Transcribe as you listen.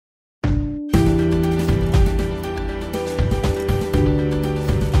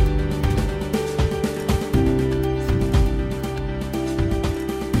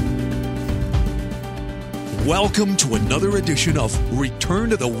Welcome to another edition of Return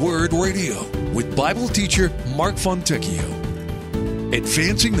to the Word Radio with Bible teacher Mark Fontecchio.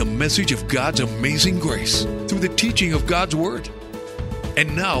 Advancing the message of God's amazing grace through the teaching of God's Word.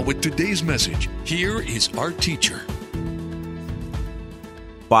 And now with today's message, here is our teacher.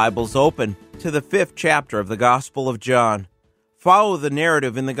 Bibles open to the 5th chapter of the Gospel of John. Follow the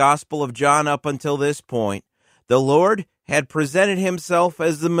narrative in the Gospel of John up until this point. The Lord had presented himself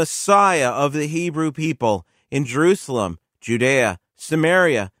as the Messiah of the Hebrew people in Jerusalem, Judea,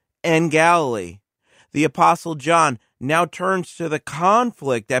 Samaria, and Galilee. The Apostle John now turns to the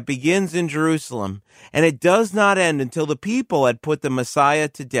conflict that begins in Jerusalem, and it does not end until the people had put the Messiah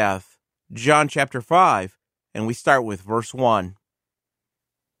to death. John chapter 5, and we start with verse 1.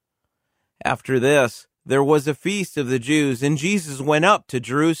 After this, there was a feast of the Jews, and Jesus went up to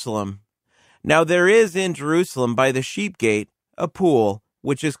Jerusalem. Now there is in Jerusalem by the sheep gate a pool,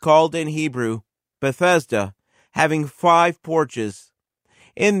 which is called in Hebrew Bethesda, having 5 porches.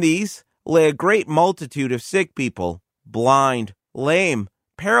 In these lay a great multitude of sick people, blind, lame,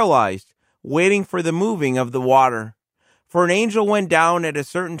 paralyzed, waiting for the moving of the water. For an angel went down at a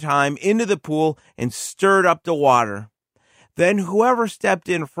certain time into the pool and stirred up the water. Then whoever stepped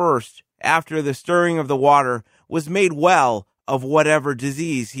in first, after the stirring of the water, was made well of whatever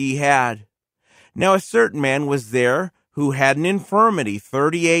disease he had. Now a certain man was there who had an infirmity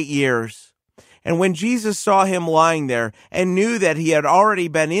 38 years. And when Jesus saw him lying there and knew that he had already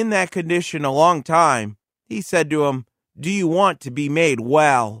been in that condition a long time, he said to him, "Do you want to be made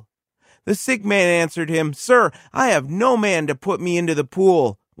well?" The sick man answered him, "Sir, I have no man to put me into the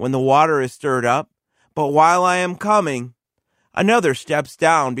pool when the water is stirred up, but while I am coming, another steps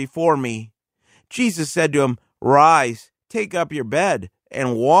down before me." Jesus said to him, "Rise, take up your bed,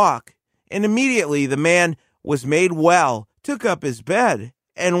 and walk." And immediately the man was made well, took up his bed,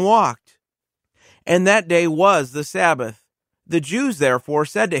 and walked. And that day was the Sabbath. The Jews therefore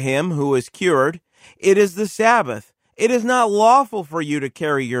said to him who was cured, "It is the Sabbath. It is not lawful for you to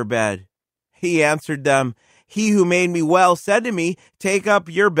carry your bed." He answered them, "He who made me well said to me, 'Take up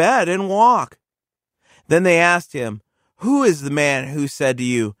your bed and walk.'" Then they asked him, "Who is the man who said to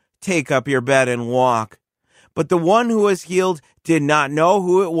you, 'Take up your bed and walk'?" But the one who was healed did not know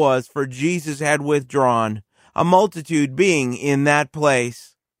who it was, for Jesus had withdrawn, a multitude being in that place.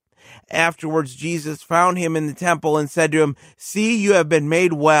 Afterwards Jesus found him in the temple and said to him, "See, you have been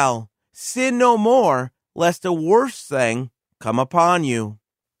made well. Sin no more, lest a worse thing come upon you."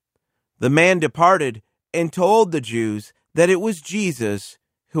 The man departed and told the Jews that it was Jesus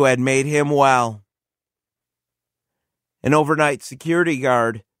who had made him well. An overnight security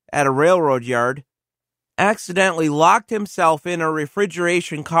guard at a railroad yard accidentally locked himself in a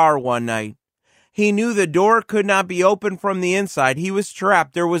refrigeration car one night. He knew the door could not be opened from the inside. He was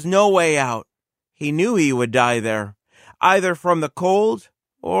trapped. There was no way out. He knew he would die there, either from the cold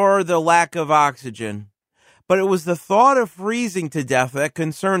or the lack of oxygen. But it was the thought of freezing to death that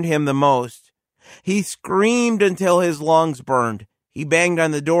concerned him the most. He screamed until his lungs burned. He banged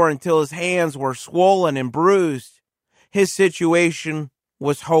on the door until his hands were swollen and bruised. His situation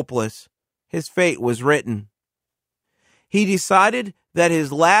was hopeless. His fate was written. He decided that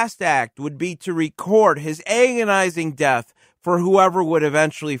his last act would be to record his agonizing death for whoever would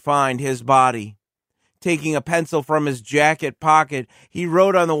eventually find his body. Taking a pencil from his jacket pocket, he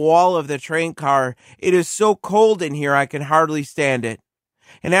wrote on the wall of the train car, "It is so cold in here I can hardly stand it."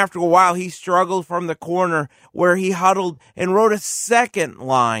 And after a while he struggled from the corner where he huddled and wrote a second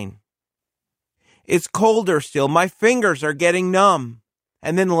line. "It's colder still. My fingers are getting numb."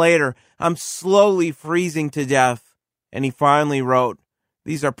 And then later, "I'm slowly freezing to death." And he finally wrote,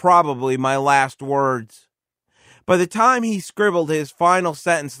 "These are probably my last words." By the time he scribbled his final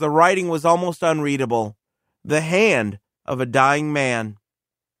sentence, the writing was almost unreadable. The hand of a dying man.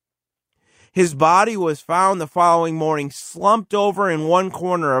 His body was found the following morning slumped over in one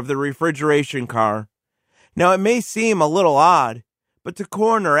corner of the refrigeration car. Now it may seem a little odd, but the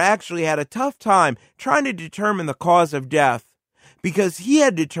coroner actually had a tough time trying to determine the cause of death, because he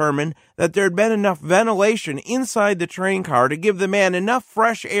had determined that there had been enough ventilation inside the train car to give the man enough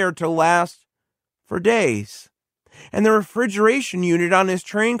fresh air to last for days. And the refrigeration unit on his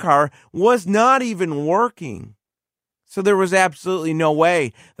train car was not even working. So there was absolutely no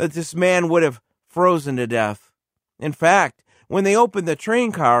way that this man would have frozen to death. In fact, when they opened the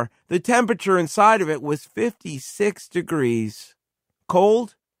train car, the temperature inside of it was 56 degrees.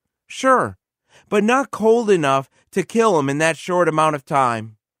 Cold? Sure, but not cold enough to kill him in that short amount of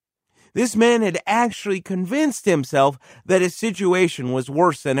time. This man had actually convinced himself that his situation was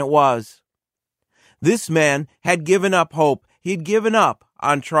worse than it was. This man had given up hope. He'd given up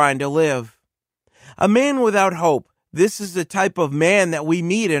on trying to live. A man without hope. This is the type of man that we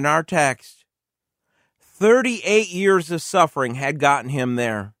meet in our text. 38 years of suffering had gotten him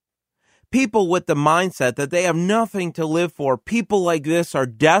there. People with the mindset that they have nothing to live for, people like this are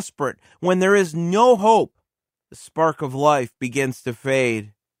desperate when there is no hope. The spark of life begins to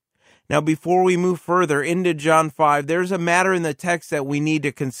fade. Now, before we move further into John 5, there's a matter in the text that we need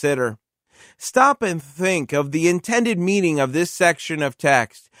to consider. Stop and think of the intended meaning of this section of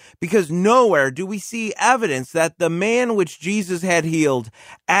text, because nowhere do we see evidence that the man which Jesus had healed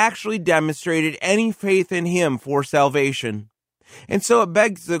actually demonstrated any faith in him for salvation. And so it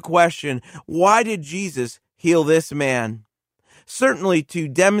begs the question, why did Jesus heal this man? Certainly to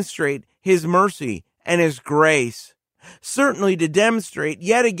demonstrate his mercy and his grace. Certainly to demonstrate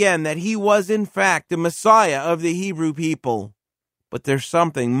yet again that he was in fact the Messiah of the Hebrew people. But there's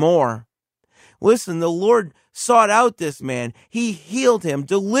something more. Listen, the Lord sought out this man. He healed him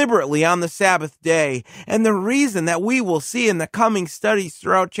deliberately on the Sabbath day. And the reason that we will see in the coming studies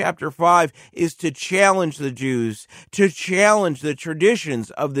throughout chapter 5 is to challenge the Jews, to challenge the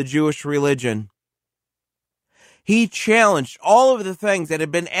traditions of the Jewish religion. He challenged all of the things that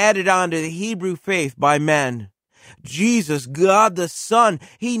had been added on to the Hebrew faith by men. Jesus, God the Son,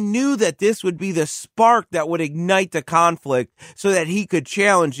 he knew that this would be the spark that would ignite the conflict so that he could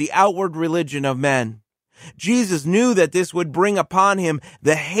challenge the outward religion of men. Jesus knew that this would bring upon him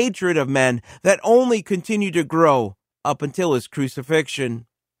the hatred of men that only continued to grow up until his crucifixion.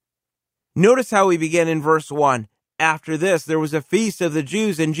 Notice how we begin in verse 1. After this, there was a feast of the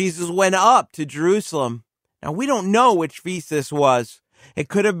Jews, and Jesus went up to Jerusalem. Now, we don't know which feast this was. It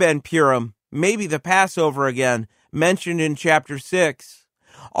could have been Purim, maybe the Passover again, mentioned in chapter 6.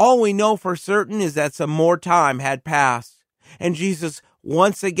 All we know for certain is that some more time had passed, and Jesus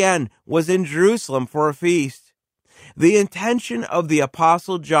once again was in Jerusalem for a feast. The intention of the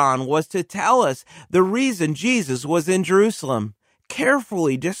Apostle John was to tell us the reason Jesus was in Jerusalem,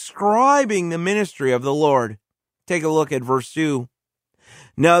 carefully describing the ministry of the Lord. Take a look at verse 2.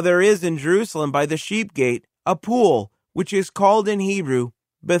 Now there is in Jerusalem by the sheep gate a pool, which is called in Hebrew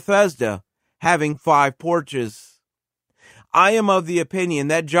Bethesda, having 5 porches. I am of the opinion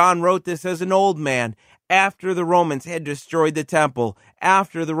that John wrote this as an old man, after the Romans had destroyed the temple,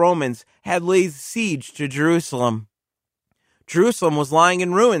 after the Romans had laid siege to Jerusalem. Jerusalem was lying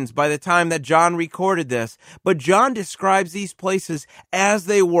in ruins by the time that John recorded this, but John describes these places as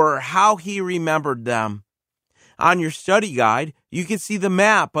they were, how he remembered them. On your study guide, you can see the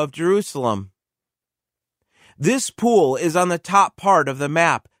map of Jerusalem. This pool is on the top part of the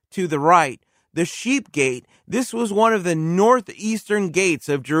map to the right. The sheep gate, this was one of the northeastern gates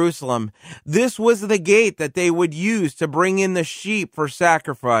of Jerusalem. This was the gate that they would use to bring in the sheep for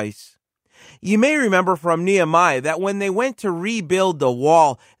sacrifice. You may remember from Nehemiah that when they went to rebuild the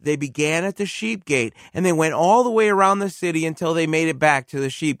wall, they began at the sheep gate, and they went all the way around the city until they made it back to the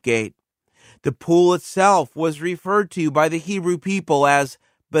sheep gate. The pool itself was referred to by the Hebrew people as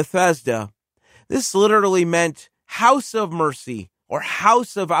Bethesda. This literally meant house of mercy or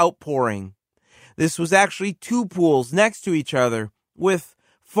house of outpouring. This was actually 2 pools next to each other with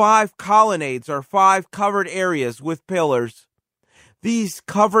 5 colonnades or 5 covered areas with pillars. These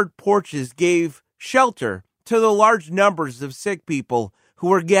covered porches gave shelter to the large numbers of sick people who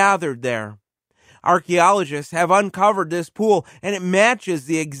were gathered there. Archaeologists have uncovered this pool, and it matches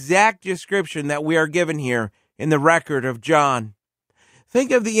the exact description that we are given here in the record of John.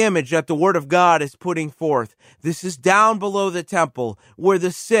 Think of the image that the Word of God is putting forth. This is down below the temple where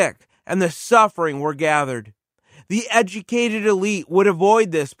the sick and the suffering were gathered. The educated elite would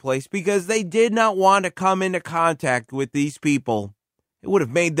avoid this place because they did not want to come into contact with these people. It would have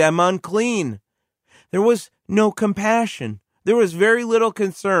made them unclean. There was no compassion. There was very little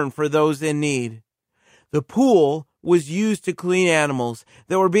concern for those in need. The pool was used to clean animals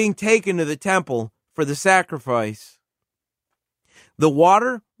that were being taken to the temple for the sacrifice. The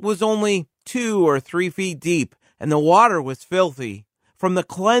water was only 2 or 3 feet deep, and the water was filthy from the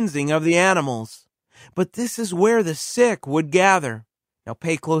cleansing of the animals. But this is where the sick would gather. Now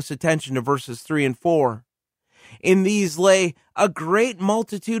pay close attention to verses 3 and 4. In these lay a great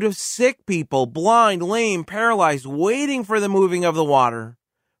multitude of sick people, blind, lame, paralyzed, waiting for the moving of the water.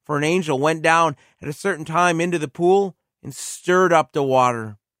 For an angel went down at a certain time into the pool and stirred up the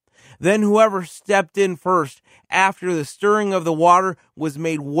water. Then whoever stepped in first after the stirring of the water was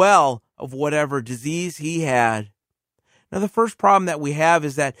made well of whatever disease he had. Now, the first problem that we have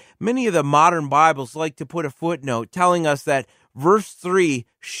is that many of the modern Bibles like to put a footnote telling us that verse 3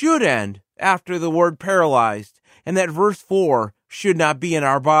 should end after the word paralyzed, and that verse 4 should not be in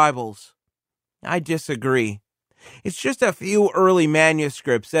our Bibles. I disagree. It's just a few early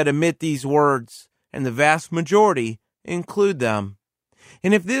manuscripts that omit these words, and the vast majority include them.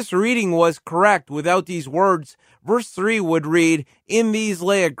 And if this reading was correct without these words, verse 3 would read, "In these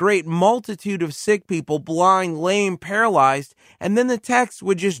lay a great multitude of sick people, blind, lame, paralyzed," and then the text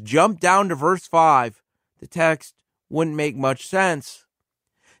would just jump down to verse 5. The text wouldn't make much sense.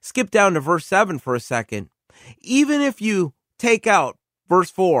 Skip down to verse 7 for a second. Even if you take out verse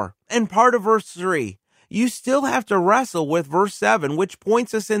 4 and part of verse 3, you still have to wrestle with verse 7, which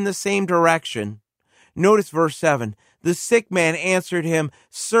points us in the same direction. Notice verse 7. The sick man answered him,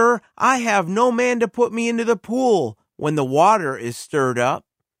 "Sir, I have no man to put me into the pool when the water is stirred up.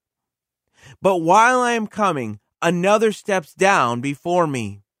 But while I am coming, another steps down before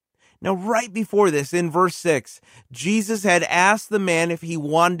me." Now, right before this, in verse 6, Jesus had asked the man if he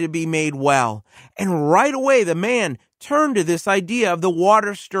wanted to be made well. And right away, the man turned to this idea of the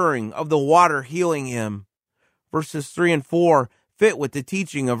water stirring, of the water healing him. Verses 3 and 4 fit with the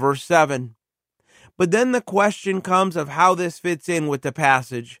teaching of verse 7. But then the question comes of how this fits in with the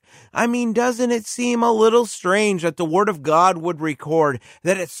passage. I mean, doesn't it seem a little strange that the Word of God would record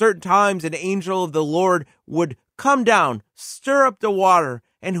that at certain times an angel of the Lord would come down, stir up the water,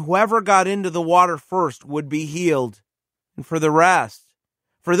 and whoever got into the water first would be healed? And for the rest,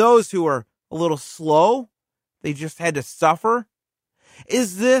 for those who are a little slow, they just had to suffer?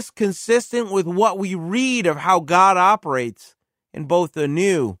 Is this consistent with what we read of how God operates in both the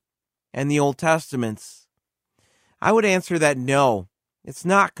New and the Old Testaments? I would answer that no, it's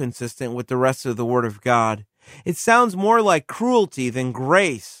not consistent with the rest of the Word of God. It sounds more like cruelty than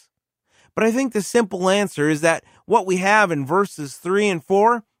grace. But I think the simple answer is that what we have in verses 3 and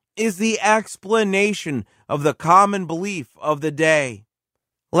 4 is the explanation of the common belief of the day.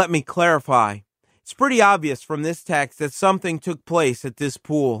 Let me clarify. It's pretty obvious from this text that something took place at this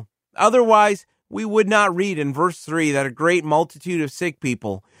pool. Otherwise, we would not read in verse 3 that a great multitude of sick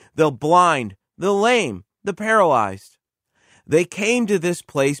people, the blind, the lame, the paralyzed, they came to this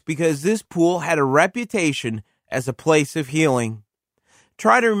place because this pool had a reputation as a place of healing.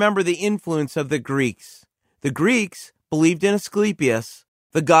 Try to remember the influence of the Greeks. The Greeks believed in Asclepius,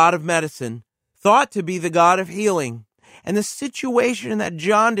 the god of medicine, thought to be the god of healing. And the situation that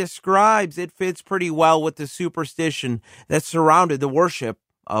John describes, it fits pretty well with the superstition that surrounded the worship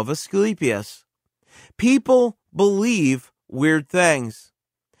of Asclepius. People believe weird things.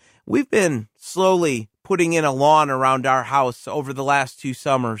 We've been slowly putting in a lawn around our house over the last 2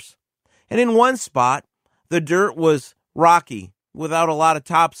 summers. And in one spot, the dirt was rocky, without a lot of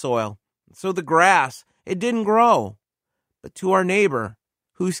topsoil. So the grass, it didn't grow. But to our neighbor,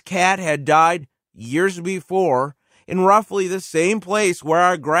 whose cat had died years before, in roughly the same place where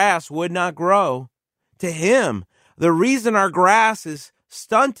our grass would not grow, to him, the reason our grass is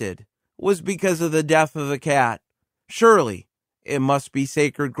stunted was because of the death of the cat. Surely, it must be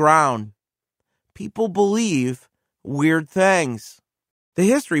sacred ground. People believe weird things. The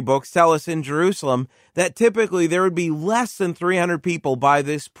history books tell us in Jerusalem that typically there would be less than 300 people by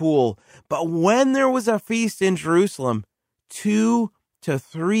this pool. But when there was a feast in Jerusalem, 2,000 to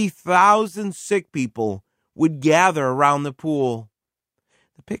 3,000 sick people would gather around the pool.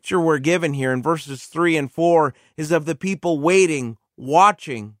 The picture we're given here in verses 3 and 4 is of the people waiting,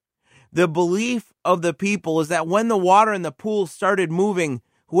 watching. The belief of the people is that when the water in the pool started moving,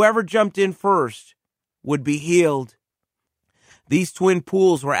 whoever jumped in first would be healed. These twin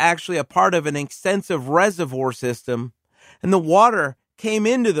pools were actually a part of an extensive reservoir system, and the water came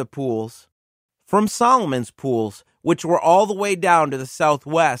into the pools from Solomon's pools, which were all the way down to the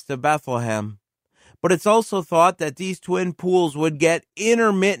southwest of Bethlehem. But it's also thought that these twin pools would get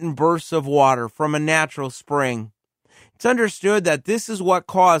intermittent bursts of water from a natural spring. It's understood that this is what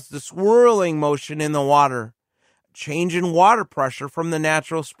caused the swirling motion in the water, a change in water pressure from the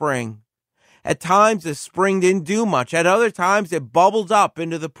natural spring. At times, the spring didn't do much. At other times, it bubbled up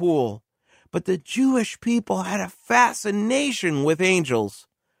into the pool. But the Jewish people had a fascination with angels.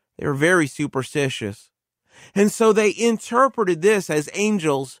 They were very superstitious. And so they interpreted this as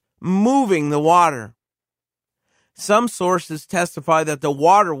angels moving the water. Some sources testify that the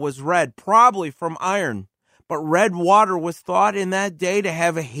water was red, probably from iron. But red water was thought in that day to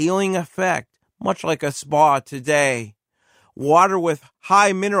have a healing effect, much like a spa today. Water with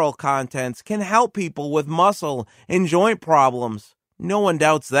high mineral contents can help people with muscle and joint problems. No one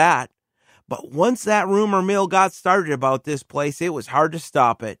doubts that. But once that rumor mill got started about this place, it was hard to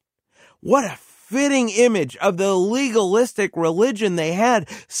stop it. What a fitting image of the legalistic religion they had.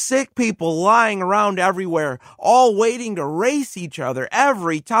 Sick people lying around everywhere, all waiting to race each other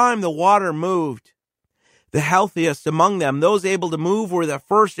every time the water moved. The healthiest among them, those able to move, were the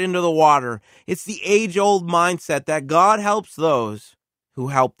first into the water. It's the age-old mindset that God helps those who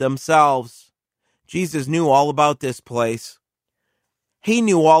help themselves. Jesus knew all about this place. He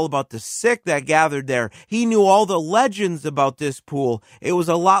knew all about the sick that gathered there. He knew all the legends about this pool. It was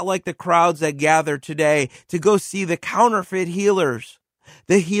a lot like the crowds that gather today to go see the counterfeit healers.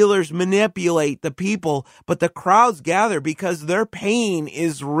 The healers manipulate the people, but the crowds gather because their pain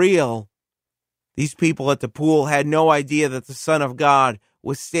is real. These people at the pool had no idea that the Son of God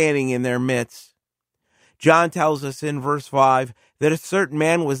was standing in their midst. John tells us in verse 5 that a certain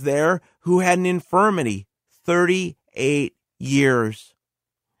man was there who had an infirmity 38 years.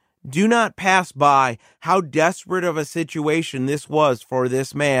 Do not pass by how desperate of a situation this was for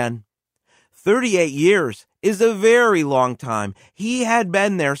this man. 38 years is a very long time. He had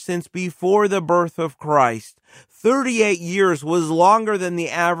been there since before the birth of Christ. 38 years was longer than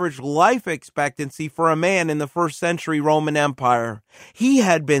the average life expectancy for a man in the first century Roman Empire. He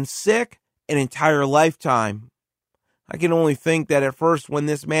had been sick an entire lifetime. I can only think that at first when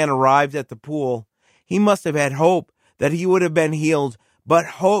this man arrived at the pool, he must have had hope that he would have been healed, but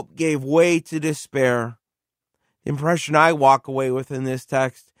hope gave way to despair. The impression I walk away with in this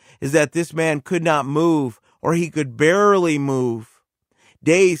text is that this man could not move, or he could barely move.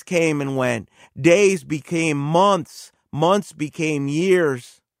 Days came and went. Days became months. Months became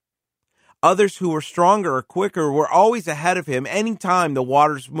years. Others who were stronger or quicker were always ahead of him any time the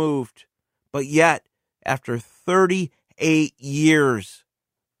waters moved. But yet, after 38 years,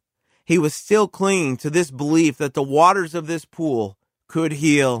 he was still clinging to this belief that the waters of this pool could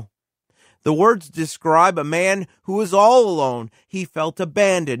heal. The words describe a man who was all alone. He felt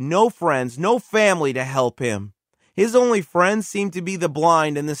abandoned, no friends, no family to help him. His only friends seemed to be the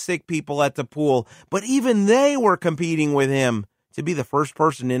blind and the sick people at the pool, but even they were competing with him to be the first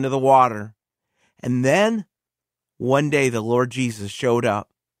person into the water. And then, one day the Lord Jesus showed up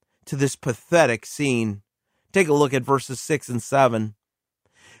to this pathetic scene. Take a look at verses 6 and 7.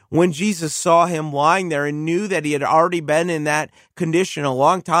 When Jesus saw him lying there and knew that he had already been in that condition a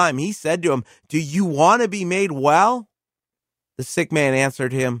long time, he said to him, "Do you want to be made well?" The sick man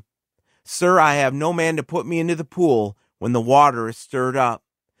answered him, "Sir, I have no man to put me into the pool when the water is stirred up.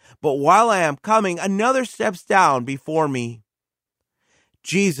 But while I am coming, another steps down before me."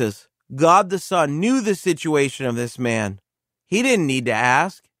 Jesus, God the Son, knew the situation of this man. He didn't need to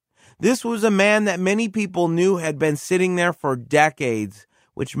ask. This was a man that many people knew had been sitting there for decades,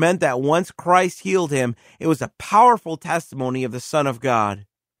 which meant that once Christ healed him, it was a powerful testimony of the Son of God.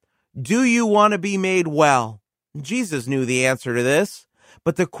 Do you want to be made well? Jesus knew the answer to this,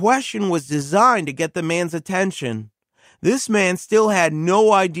 but the question was designed to get the man's attention. This man still had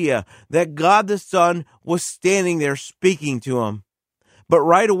no idea that God the Son was standing there speaking to him. But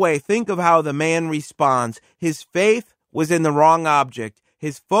right away, think of how the man responds. His faith was in the wrong object.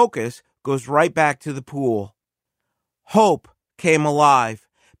 His focus goes right back to the pool. Hope came alive,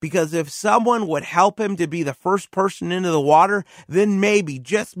 because if someone would help him to be the first person into the water, then maybe,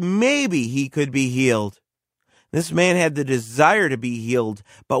 just maybe, he could be healed. This man had the desire to be healed,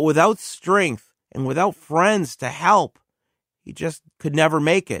 but without strength and without friends to help, he just could never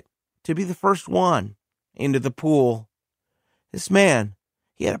make it to be the first one into the pool. This man,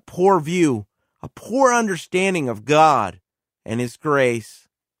 he had a poor view, a poor understanding of God and his grace.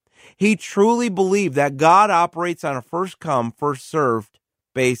 He truly believed that God operates on a first come, first served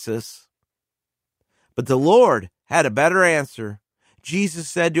basis. But the Lord had a better answer. Jesus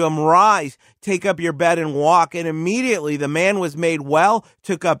said to him, "Rise, take up your bed and walk." And immediately the man was made well,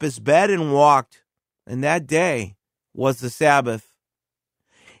 took up his bed and walked. And that day was the Sabbath.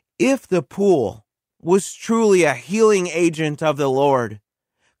 If the pool was truly a healing agent of the Lord,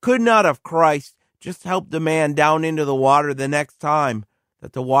 could not have Christ just helped the man down into the water the next time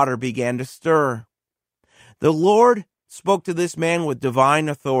that the water began to stir? The Lord spoke to this man with divine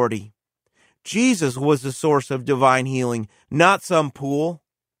authority. Jesus was the source of divine healing, not some pool.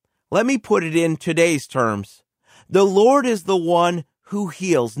 Let me put it in today's terms. The Lord is the one who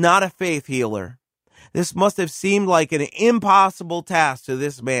heals, not a faith healer. This must have seemed like an impossible task to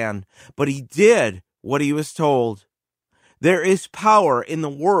this man, but he did what he was told. There is power in the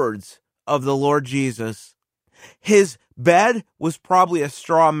words of the Lord Jesus. His bed was probably a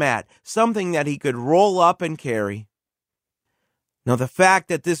straw mat, something that he could roll up and carry. Now, the fact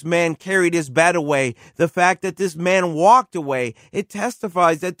that this man carried his bed away, the fact that this man walked away, it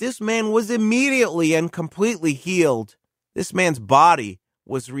testifies that this man was immediately and completely healed. This man's body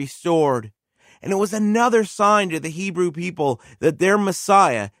was restored. And it was another sign to the Hebrew people that their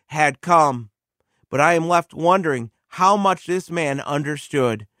Messiah had come. But I am left wondering how much this man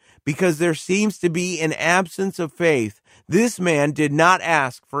understood, because there seems to be an absence of faith. This man did not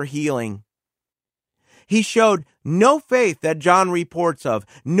ask for healing. He showed no faith that John reports of,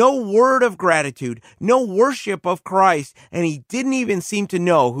 no word of gratitude, no worship of Christ, and he didn't even seem to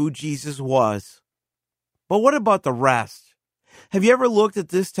know who Jesus was. But what about the rest? Have you ever looked at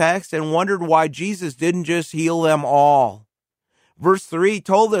this text and wondered why Jesus didn't just heal them all? Verse 3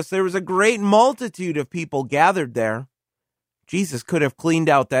 told us there was a great multitude of people gathered there. Jesus could have cleaned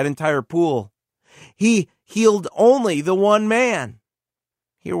out that entire pool. He healed only the one man.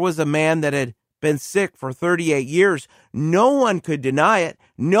 Here was a man that had been sick for 38 years. No one could deny it.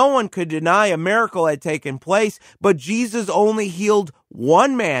 No one could deny a miracle had taken place, but Jesus only healed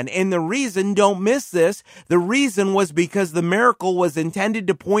one man. And the reason, don't miss this, the reason was because the miracle was intended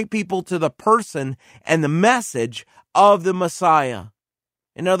to point people to the person and the message of the Messiah.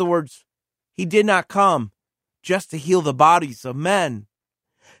 In other words, he did not come just to heal the bodies of men.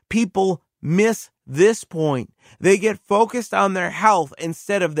 People miss this point. They get focused on their health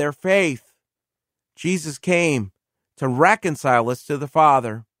instead of their faith. Jesus came to reconcile us to the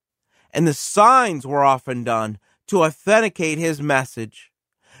Father, and the signs were often done to authenticate his message.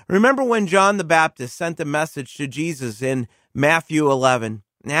 Remember when John the Baptist sent a message to Jesus in Matthew 11,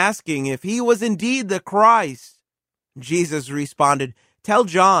 asking if he was indeed the Christ? Jesus responded, "Tell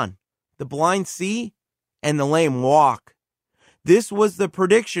John, the blind see and the lame walk." This was the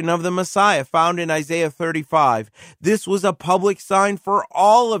prediction of the Messiah found in Isaiah 35. This was a public sign for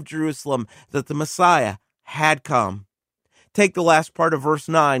all of Jerusalem that the Messiah had come. Take the last part of verse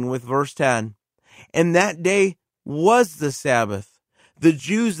 9 with verse 10. And that day was the Sabbath. The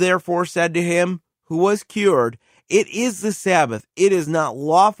Jews therefore said to him who was cured, "It is the Sabbath. It is not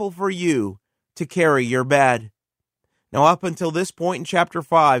lawful for you to carry your bed." Now, up until this point in chapter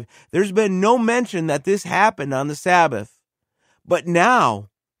 5, there's been no mention that this happened on the Sabbath. But now,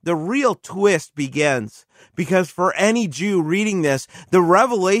 the real twist begins, because for any Jew reading this, the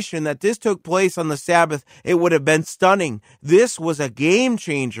revelation that this took place on the Sabbath, it would have been stunning. This was a game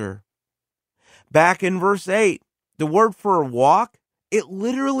changer. Back in verse 8, the word for walk, it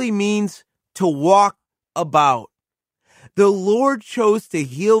literally means to walk about. The Lord chose to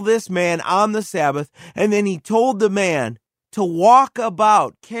heal this man on the Sabbath, and then he told the man to walk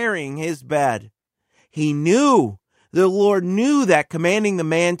about carrying his bed. The Lord knew that commanding the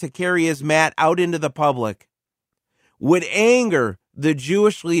man to carry his mat out into the public would anger the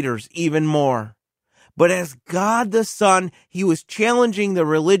Jewish leaders even more. But as God the Son, he was challenging the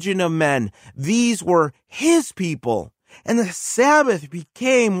religion of men. These were his people. And the Sabbath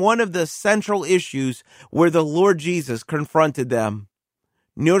became one of the central issues where the Lord Jesus confronted them.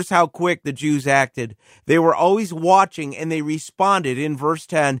 Notice how quick the Jews acted. They were always watching, and they responded in verse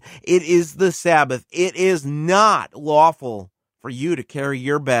 10, "It is the Sabbath. It is not lawful for you to carry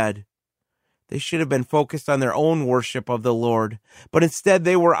your bed." They should have been focused on their own worship of the Lord, but instead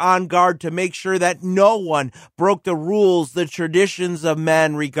they were on guard to make sure that no one broke the rules, the traditions of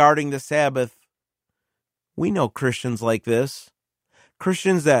men regarding the Sabbath. We know Christians like this.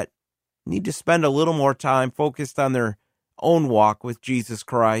 Christians that need to spend a little more time focused on their own walk with Jesus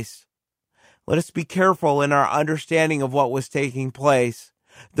Christ. Let us be careful in our understanding of what was taking place.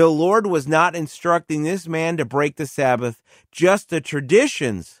 The Lord was not instructing this man to break the Sabbath, just the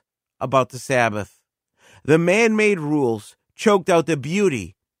traditions about the Sabbath. The man-made rules choked out the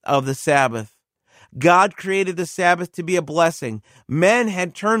beauty of the Sabbath. God created the Sabbath to be a blessing. Men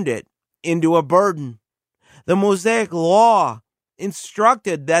had turned it into a burden. The Mosaic law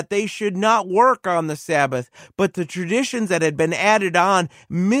instructed that they should not work on the Sabbath, but the traditions that had been added on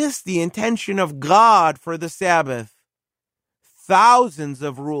missed the intention of God for the Sabbath. Thousands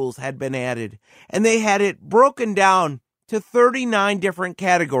of rules had been added, and they had it broken down to 39 different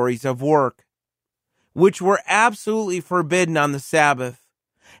categories of work, which were absolutely forbidden on the Sabbath.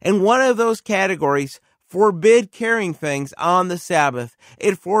 And one of those categories forbid carrying things on the Sabbath.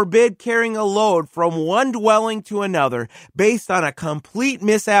 It forbid carrying a load from one dwelling to another based on a complete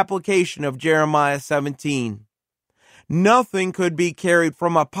misapplication of Jeremiah 17. Nothing could be carried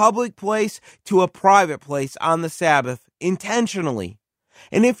from a public place to a private place on the Sabbath intentionally.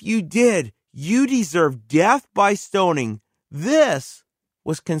 And if you did, you deserved death by stoning. This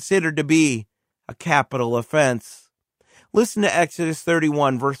was considered to be a capital offense. Listen to Exodus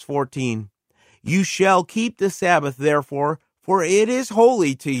 31, verse 14. "You shall keep the Sabbath, therefore, for it is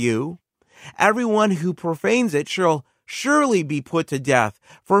holy to you. Everyone who profanes it shall surely be put to death.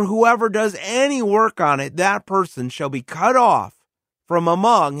 For whoever does any work on it, that person shall be cut off from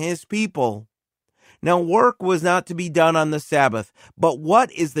among his people." Now, work was not to be done on the Sabbath, but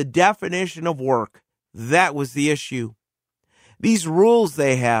what is the definition of work? That was the issue. These rules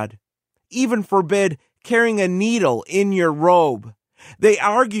they had even forbid carrying a needle in your robe. They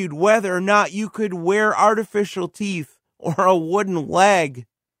argued whether or not you could wear artificial teeth or a wooden leg.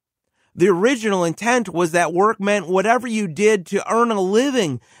 The original intent was that work meant whatever you did to earn a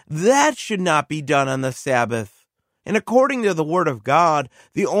living. That should not be done on the Sabbath. And according to the Word of God,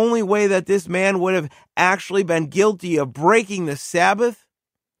 the only way that this man would have actually been guilty of breaking the Sabbath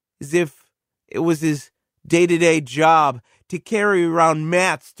is if it was his day-to-day job to carry around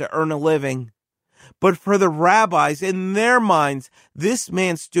mats to earn a living. But for the rabbis, in their minds, this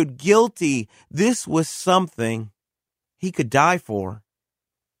man stood guilty. This was something he could die for.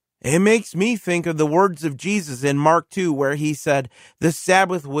 It makes me think of the words of Jesus in Mark 2, where he said, "The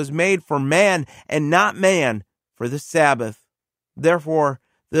Sabbath was made for man, and not man for the Sabbath. Therefore,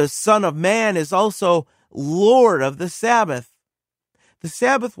 the Son of Man is also Lord of the Sabbath." The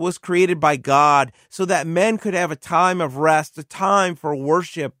Sabbath was created by God so that men could have a time of rest, a time for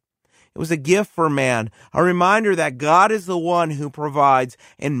worship. It was a gift for man, a reminder that God is the one who provides,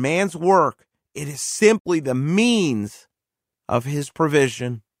 and man's work, it is simply the means of his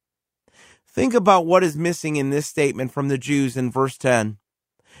provision. Think about what is missing in this statement from the Jews in verse 10.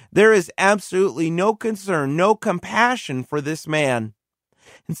 There is absolutely no concern, no compassion for this man.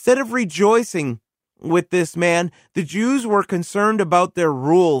 Instead of rejoicing with this man, the Jews were concerned about their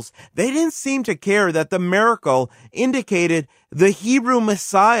rules. They didn't seem to care that the miracle indicated the Hebrew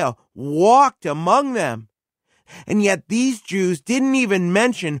Messiah walked among them. And yet these Jews didn't even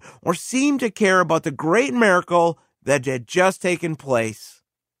mention or seem to care about the great miracle that had just taken place.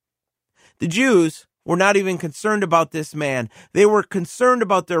 The Jews were not even concerned about this man. They were concerned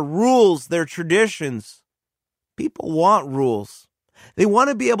about their rules, their traditions. People want rules. They want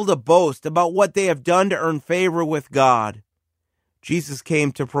to be able to boast about what they have done to earn favor with God. Jesus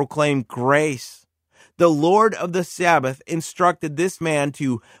came to proclaim grace. The Lord of the Sabbath instructed this man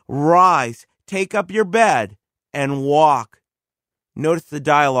to rise, take up your bed, and walk. Notice the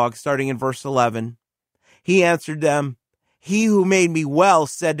dialogue starting in verse 11. He answered them, "He who made me well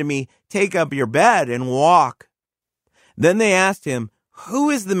said to me, 'Take up your bed and walk.'" Then they asked him,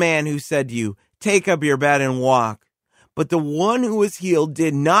 "Who is the man who said to you, 'Take up your bed and walk'?" But the one who was healed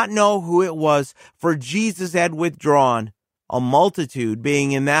did not know who it was, for Jesus had withdrawn, a multitude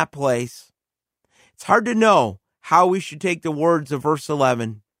being in that place. It's hard to know how we should take the words of verse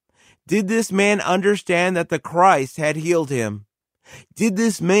 11. Did this man understand that the Christ had healed him? Did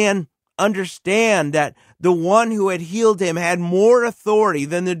this man understand that the one who had healed him had more authority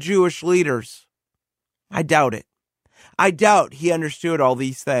than the Jewish leaders? I doubt it. I doubt he understood all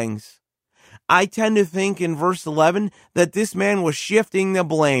these things. I tend to think in verse 11 that this man was shifting the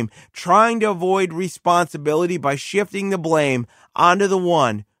blame, trying to avoid responsibility by shifting the blame onto the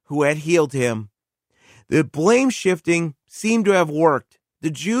one who had healed him. The blame shifting seemed to have worked. The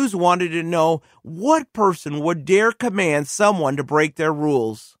Jews wanted to know what person would dare command someone to break their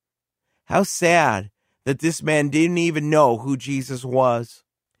rules. How sad that this man didn't even know who Jesus was.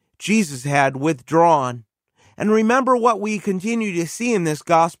 Jesus had withdrawn. And remember what we continue to see in this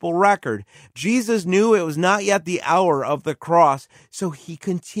gospel record. Jesus knew it was not yet the hour of the cross, so he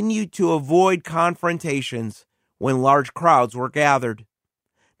continued to avoid confrontations when large crowds were gathered.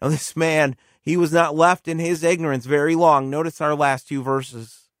 Now this man, he was not left in his ignorance very long. Notice our last two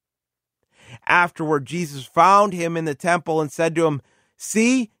verses. Afterward, Jesus found him in the temple and said to him,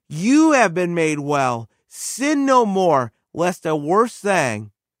 "See, you have been made well. Sin no more, lest a worse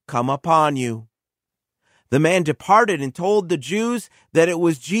thing come upon you." The man departed and told the Jews that it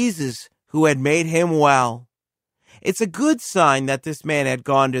was Jesus who had made him well. It's a good sign that this man had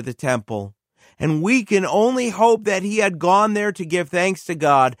gone to the temple, and we can only hope that he had gone there to give thanks to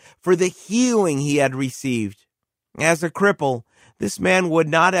God for the healing he had received. As a cripple, this man would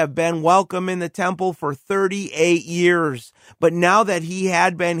not have been welcome in the temple for 38 years, but now that he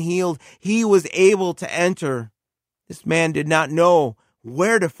had been healed, he was able to enter. This man did not know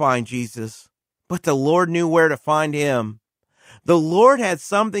where to find Jesus, but the Lord knew where to find him. The Lord had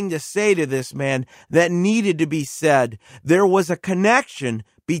something to say to this man that needed to be said. There was a connection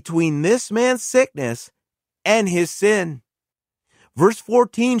between this man's sickness and his sin. Verse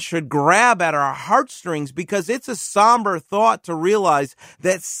 14 should grab at our heartstrings because it's a somber thought to realize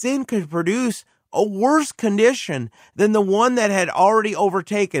that sin could produce a worse condition than the one that had already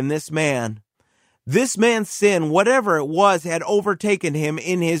overtaken this man. This man's sin, whatever it was, had overtaken him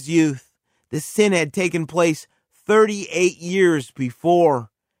in his youth. This sin had taken place 38 years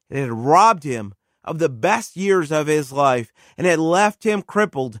before. It had robbed him of the best years of his life and had left him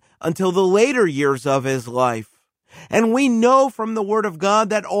crippled until the later years of his life. And we know from the Word of God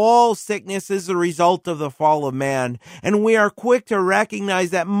that all sickness is the result of the fall of man. And we are quick to recognize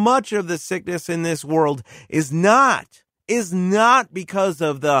that much of the sickness in this world is not is not because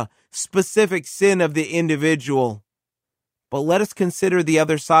of the specific sin of the individual. But let us consider the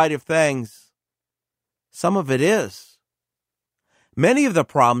other side of things. Some of it is. Many of the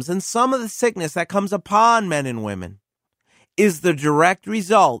problems and some of the sickness that comes upon men and women is the direct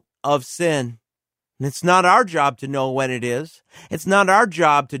result of sin. And it's not our job to know when it is. It's not our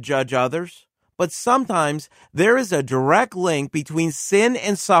job to judge others. But sometimes there is a direct link between sin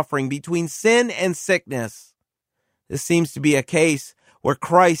and suffering, between sin and sickness. This seems to be a case where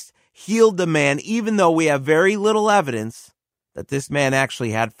Christ healed the man, even though we have very little evidence that this man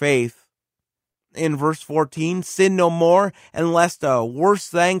actually had faith. In verse 14, sin no more, unless a worse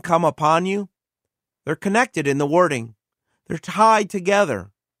thing come upon you. They're connected in the wording. They're tied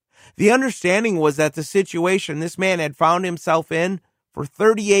together. The understanding was that the situation this man had found himself in for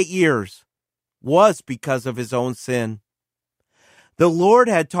 38 years was because of his own sin. The Lord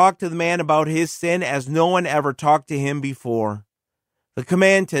had talked to the man about his sin as no one ever talked to him before. The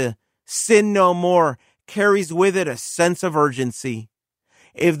command to sin no more carries with it a sense of urgency.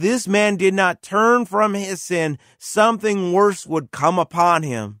 If this man did not turn from his sin, something worse would come upon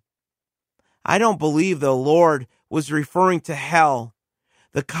him. I don't believe the Lord was referring to hell.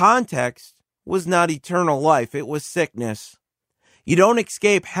 The context was not eternal life, it was sickness. You don't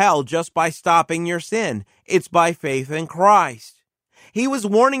escape hell just by stopping your sin. It's by faith in Christ. He was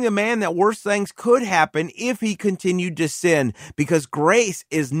warning the man that worse things could happen if he continued to sin, because grace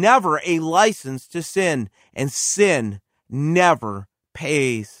is never a license to sin, and sin never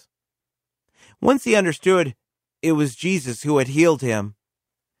pays. Once he understood it was Jesus who had healed him,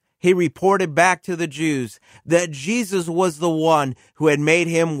 he reported back to the Jews that Jesus was the one who had made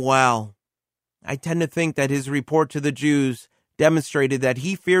him well. I tend to think that his report to the Jews demonstrated that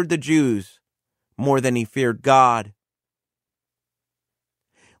he feared the Jews more than he feared God.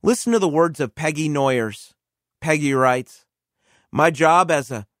 Listen to the words of Peggy Noyers. Peggy writes, "My job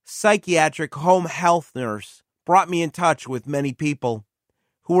as a psychiatric home health nurse brought me in touch with many people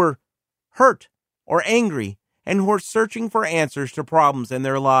who were hurt or angry and who were searching for answers to problems in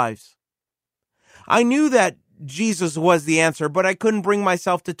their lives. I knew that Jesus was the answer, but I couldn't bring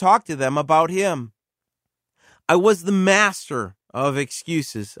myself to talk to them about him. I was the master of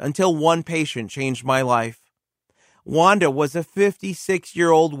excuses until one patient changed my life. Wanda was a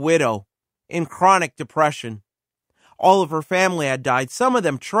 56-year-old widow in chronic depression. All of her family had died, some of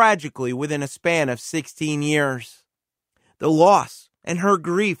them tragically within a span of 16 years. The loss and her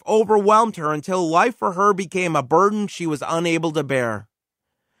grief overwhelmed her until life for her became a burden she was unable to bear.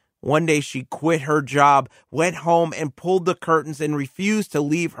 One day she quit her job, went home and pulled the curtains and refused to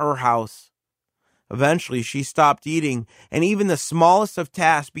leave her house. Eventually she stopped eating, and even the smallest of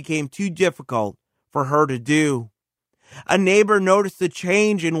tasks became too difficult for her to do. A neighbor noticed the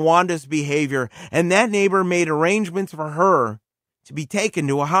change in Wanda's behavior, and that neighbor made arrangements for her to be taken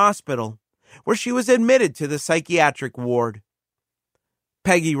to a hospital, where she was admitted to the psychiatric ward.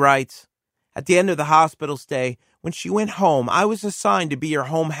 Peggy writes, "At the end of the hospital stay, when she went home, I was assigned to be her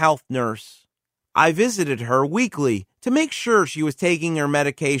home health nurse. I visited her weekly to make sure she was taking her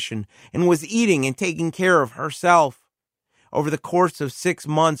medication and was eating and taking care of herself. Over the course of 6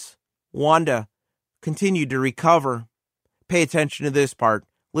 months, Wanda continued to recover." Pay attention to this part.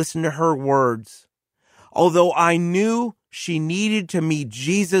 Listen to her words. "Although I knew she needed to meet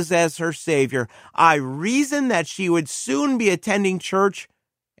Jesus as her Savior, I reasoned that she would soon be attending church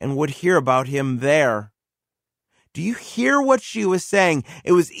and would hear about him there." Do you hear what she was saying?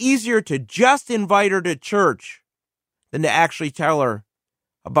 It was easier to just invite her to church than to actually tell her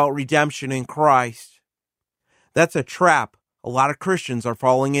about redemption in Christ. That's a trap a lot of Christians are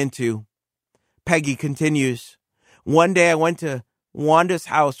falling into. Peggy continues, "One day I went to Wanda's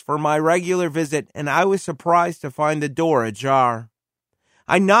house for my regular visit, and I was surprised to find the door ajar.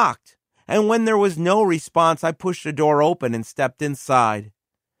 I knocked, and when there was no response, I pushed the door open and stepped inside.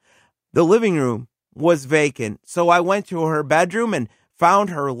 The living room was vacant, so I went to her bedroom and found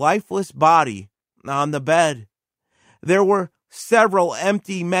her lifeless body on the bed. There were several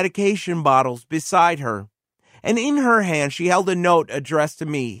empty medication bottles beside her, and in her hand she held a note addressed to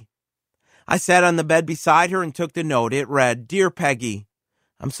me. I sat on the bed beside her and took the note. It read, 'Dear Peggy,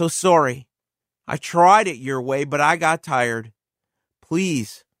 I'm so sorry. I tried it your way, but I got tired.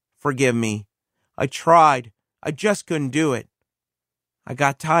 Please forgive me. I tried. I just couldn't do it. I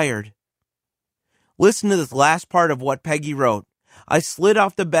got tired.'" Listen to this last part of what Peggy wrote. "I slid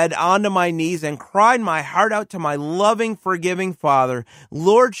off the bed onto my knees and cried my heart out to my loving, forgiving Father.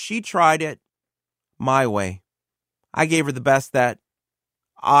 Lord, she tried it my way. I gave her the best that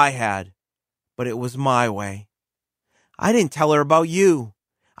I had, but it was my way. I didn't tell her about you.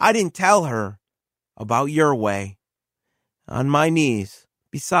 I didn't tell her about your way. On my knees,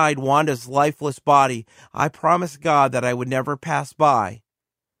 beside Wanda's lifeless body, I promised God that I would never pass by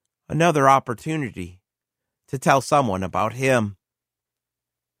another opportunity to tell someone about Him.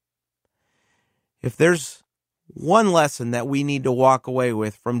 If there's one lesson that we need to walk away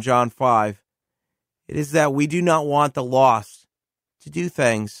with from John 5, it is that we do not want the lost to do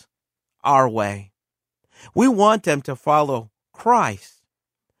things our way. We want them to follow Christ.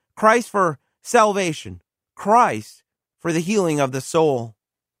 Christ for salvation. Christ for the healing of the soul.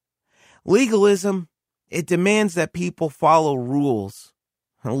 Legalism, it demands that people follow rules.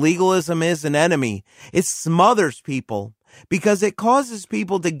 Legalism is an enemy. It smothers people because it causes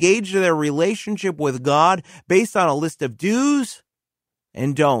people to gauge their relationship with God based on a list of do's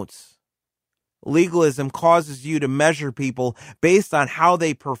and don'ts. Legalism causes you to measure people based on how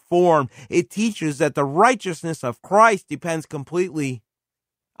they perform. It teaches that the righteousness of Christ depends completely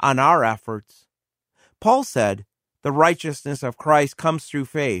on our efforts. Paul said the righteousness of Christ comes through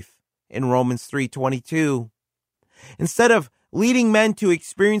faith in Romans 3:22. Instead of leading men to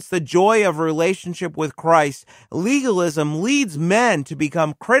experience the joy of a relationship with Christ, legalism leads men to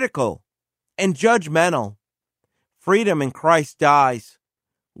become critical and judgmental. Freedom in Christ dies.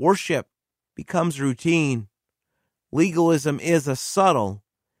 Worship becomes routine. Legalism is a subtle,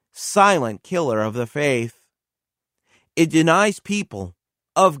 silent killer of the faith. It denies people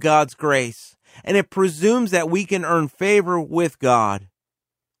of God's grace, and it presumes that we can earn favor with God.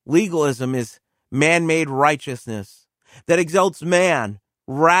 Legalism is man-made righteousness that exalts man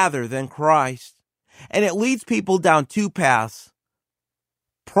rather than Christ, and it leads people down two paths: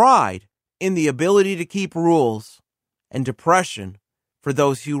 pride in the ability to keep rules, and depression for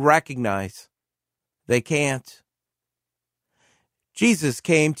those who recognize they can't. Jesus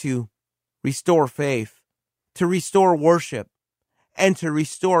came to restore faith, to restore worship, and to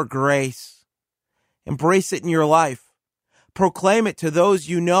restore grace. Embrace it in your life. Proclaim it to those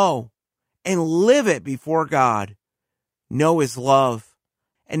you know, and live it before God. Know His love,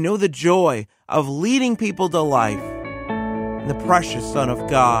 and know the joy of leading people to life in the precious Son of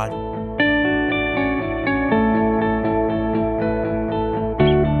God.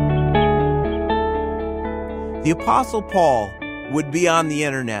 The Apostle Paul would be on the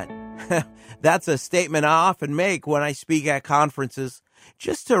internet. That's a statement I often make when I speak at conferences,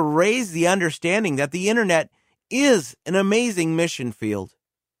 just to raise the understanding that the internet is an amazing mission field.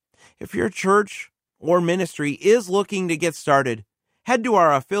 If your church or ministry is looking to get started, head to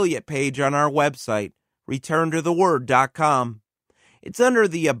our affiliate page on our website, returntotheword.com. It's under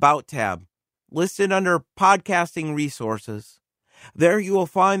the About tab, listed under Podcasting Resources. There you will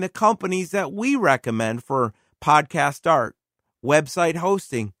find the companies that we recommend for podcast art, website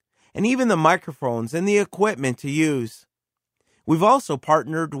hosting, and even the microphones and the equipment to use. We've also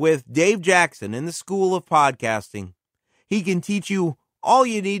partnered with Dave Jackson in the School of Podcasting. He can teach you all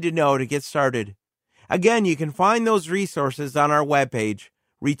you need to know to get started. Again, you can find those resources on our webpage,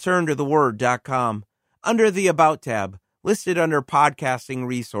 returntotheword.com, under the About tab, listed under Podcasting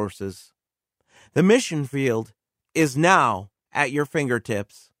Resources. The mission field is now at your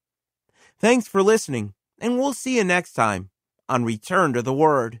fingertips. Thanks for listening, and we'll see you next time on Return to the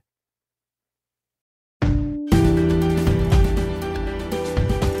Word.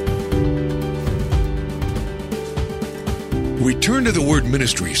 Return to the Word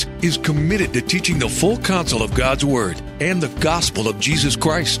Ministries is committed to teaching the full counsel of God's Word and the gospel of Jesus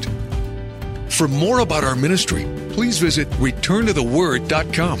Christ. For more about our ministry, please visit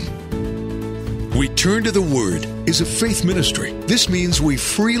returntotheword.com. Return to the Word is a faith ministry. This means we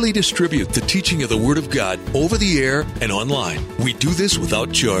freely distribute the teaching of the Word of God over the air and online. We do this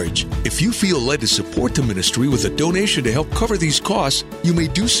without charge. If you feel led to support the ministry with a donation to help cover these costs, you may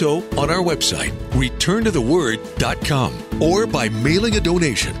do so on our website, returntotheword.com, or by mailing a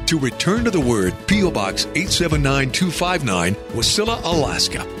donation to Return to the Word, P.O. Box 879259, Wasilla,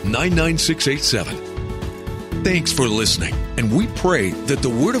 Alaska, 99687. Thanks for listening, and we pray that the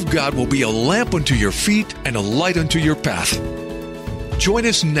Word of God will be a lamp unto your feet and a light unto your path. Join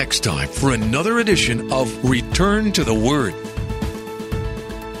us next time for another edition of Return to the Word.